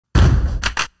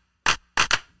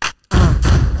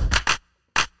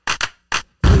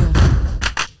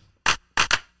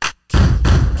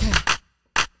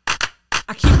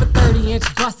I keep a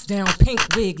 30-inch bust down, pink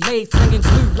wig, legs swinging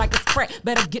smooth like it's crack.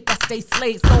 Better get that stay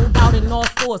slayed, sold out in all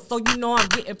stores, so you know I'm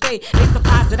getting paid. They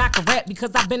surprised that I can rap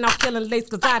because I've been out killing lace,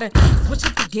 cause I done switch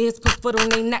up the gears, put foot on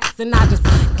their necks, and I just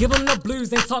give them the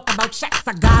blues and talk about checks.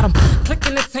 I got them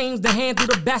clicking the teams to handle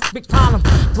the best, big problem.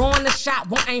 Throwing the shot,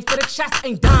 won't aim for the chest,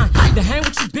 ain't done. To hang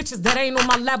with you bitches that ain't on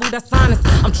my level, that's honest.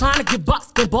 I'm trying to get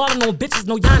bucks, been ballin' on bitches,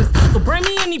 no Giannis. So bring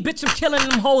me any bitch, I'm killing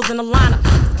them hoes in the lineup.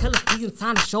 It's killer season,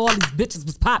 time to show all these bitches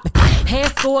was poppin'.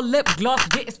 Hair sore, lip gloss,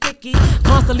 getting sticky.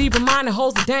 Constantly reminding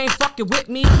hoes that they ain't fucking with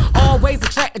me. Always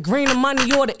attract the green, the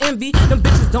money, or the envy. Them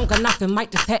bitches don't got nothing,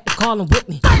 might just had to call them with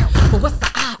me. But what's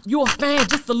the op? You a fan,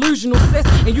 just delusional, sis.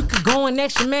 And you can go and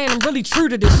ask your man, I'm really true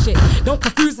to this shit. Don't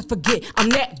confuse and forget, I'm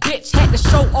that bitch. Had to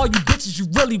show all you bitches you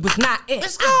really was not it.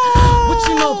 Let's go. What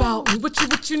you know about me?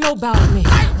 What you know about me?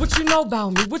 What you know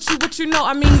about me? What you know?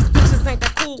 I mean, these bitches ain't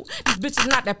that cool. These bitches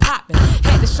not that poppin'.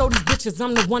 Had to show these bitches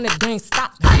I'm the one that ain't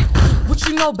stoppin'. What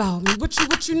you know about me? What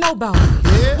you know about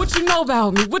me? Yeah. What you know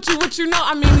about me? What you know?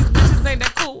 I mean, these bitches ain't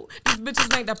that cool. These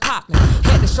bitches ain't that poppin'.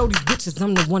 Had to show these bitches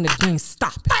I'm the one that ain't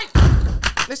stoppin'.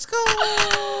 Let's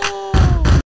go.